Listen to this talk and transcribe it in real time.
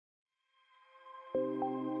Hi,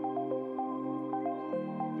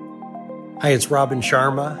 it's Robin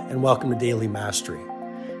Sharma, and welcome to Daily Mastery.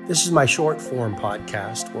 This is my short-form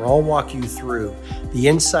podcast where I'll walk you through the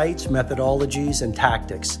insights, methodologies, and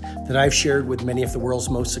tactics that I've shared with many of the world's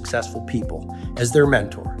most successful people as their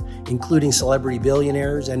mentor, including celebrity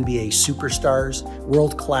billionaires, NBA superstars,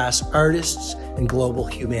 world-class artists, and global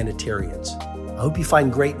humanitarians. I hope you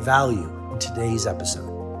find great value in today's episode.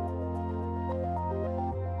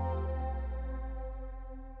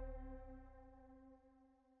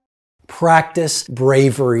 Practice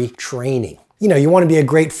bravery training. You want to be a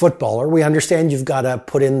great footballer. We understand you've got to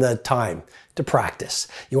put in the time to practice.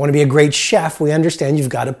 You want to be a great chef. We understand you've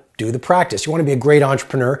got to do the practice. You want to be a great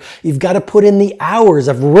entrepreneur. You've got to put in the hours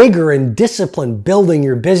of rigor and discipline building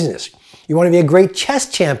your business. You want to be a great chess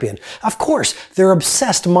champion. Of course, they're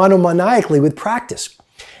obsessed monomaniacally with practice.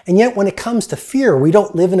 And yet when it comes to fear, we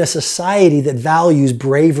don't live in a society that values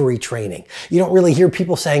bravery training. You don't really hear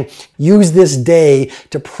people saying, use this day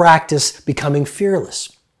to practice becoming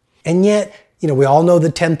fearless. And yet, we all know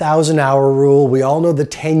the 10,000 hour rule. We all know the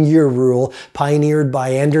 10-year rule pioneered by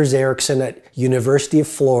Anders Ericsson at University of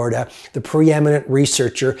Florida, the preeminent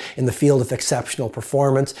researcher in the field of exceptional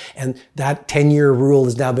performance. And that 10-year rule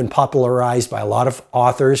has now been popularized by a lot of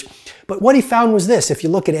authors. But what he found was this: if you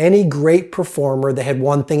look at any great performer, they had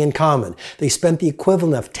one thing in common. They spent the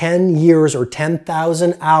equivalent of 10 years or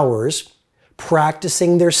 10,000 hours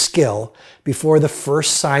practicing their skill before the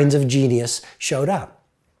first signs of genius showed up.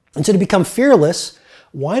 And so to become fearless,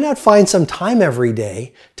 why not find some time every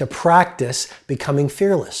day to practice becoming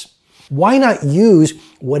fearless? Why not use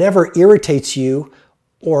whatever irritates you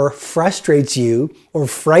or frustrates you or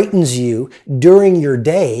frightens you during your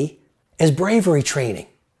day as bravery training?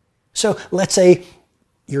 So let's say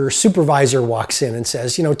your supervisor walks in and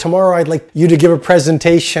says, tomorrow I'd like you to give a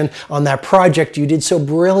presentation on that project you did so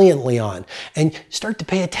brilliantly on. And start to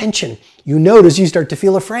pay attention. You notice you start to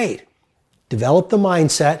feel afraid. Develop the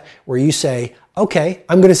mindset where you say, okay,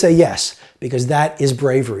 I'm going to say yes, because that is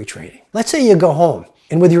bravery training. Let's say you go home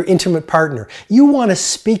and with your intimate partner, you want to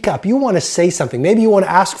speak up. You want to say something. Maybe you want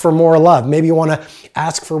to ask for more love. Maybe you want to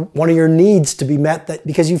ask for one of your needs to be met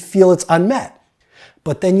because you feel it's unmet.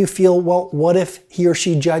 But then you feel, well, what if he or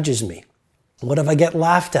she judges me? What if I get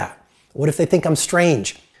laughed at? What if they think I'm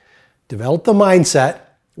strange? Develop the mindset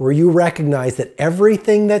where you recognize that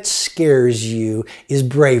everything that scares you is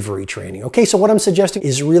bravery training. Okay, so what I'm suggesting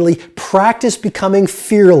is really practice becoming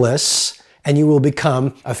fearless, and you will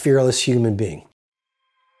become a fearless human being.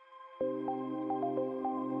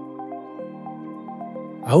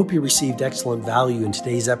 I hope you received excellent value in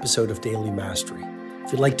today's episode of Daily Mastery.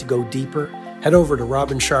 If you'd like to go deeper, head over to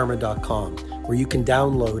robinsharma.com, where you can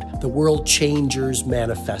download the World Changers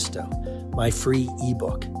Manifesto, my free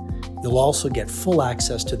ebook. You'll also get full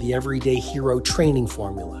access to the Everyday Hero Training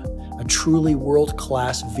Formula, a truly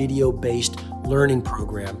world-class video-based learning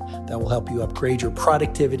program that will help you upgrade your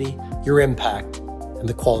productivity, your impact, and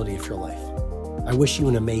the quality of your life. I wish you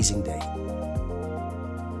an amazing day.